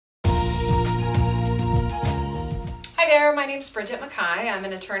Hi there, my name is Bridget Mackay. I'm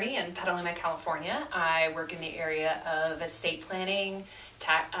an attorney in Petaluma, California. I work in the area of estate planning,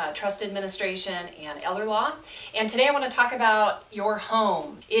 trust administration, and elder law. And today I want to talk about your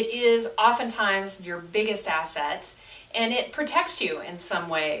home. It is oftentimes your biggest asset, and it protects you in some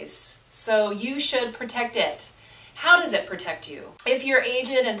ways. So you should protect it. How does it protect you? If you're aged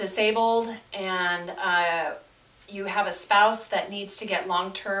and disabled and you have a spouse that needs to get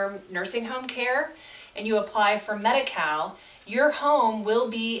long-term nursing home care, and you apply for Medi-Cal, your home will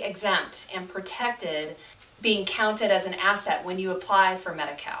be exempt and protected, being counted as an asset when you apply for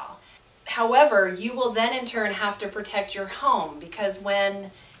Medi-Cal. However, you will then in turn have to protect your home, because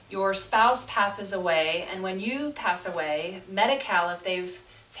when your spouse passes away and when you pass away, Medi-Cal, if they've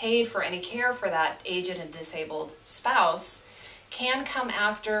paid for any care for that aged and disabled spouse, can come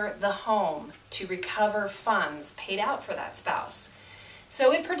after the home to recover funds paid out for that spouse.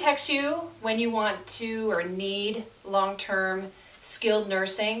 So it protects you when you want to or need long-term skilled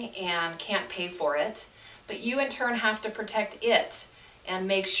nursing and can't pay for it, but you in turn have to protect it and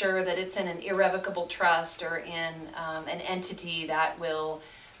make sure that it's in an irrevocable trust or in an entity that will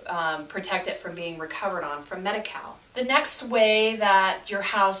protect it from being recovered on from Medi-Cal. The next way that your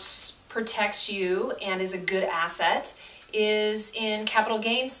house protects you and is a good asset is in capital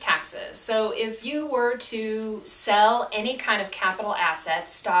gains taxes. So if you were to sell any kind of capital asset,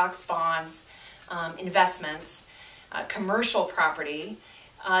 stocks, bonds, investments, commercial property,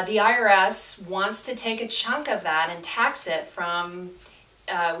 the IRS wants to take a chunk of that and tax it from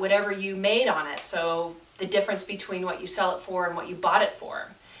whatever you made on it. So the difference between what you sell it for and what you bought it for.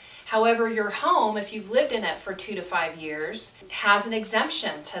 However, your home, if you've lived in it for 2 to 5 years, has an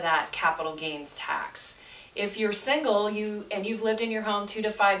exemption to that capital gains tax. If you're single and you've lived in your home 2 to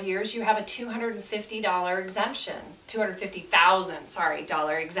 5 years, you have a $250 exemption,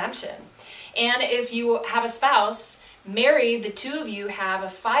 $250,000 exemption. And if you have a spouse married, the two of you have a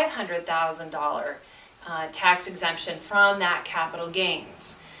 $500,000 tax exemption from that capital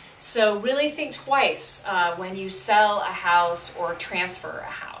gains. So really think twice when you sell a house or transfer a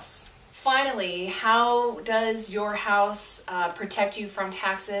house. Finally, how does your house protect you from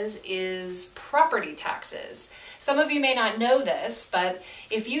taxes is property taxes. Some of you may not know this, but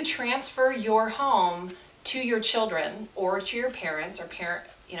if you transfer your home to your children or to your parents or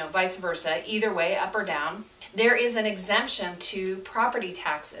vice versa, either way, up or down, there is an exemption to property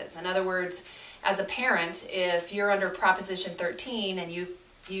taxes. In other words, as a parent, if you're under Proposition 13 and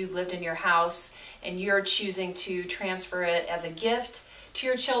you've lived in your house and you're choosing to transfer it as a gift to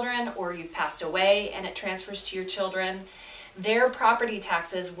your children, or you've passed away and it transfers to your children, their property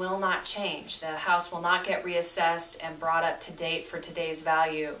taxes will not change. The house will not get reassessed and brought up to date for today's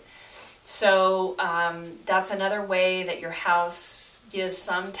value. So that's another way that your house gives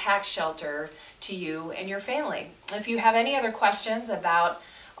some tax shelter to you and your family. If you have any other questions about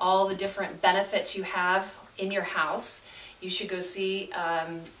all the different benefits you have in your house, you should go see a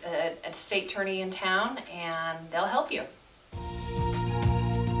state attorney in town and they'll help you.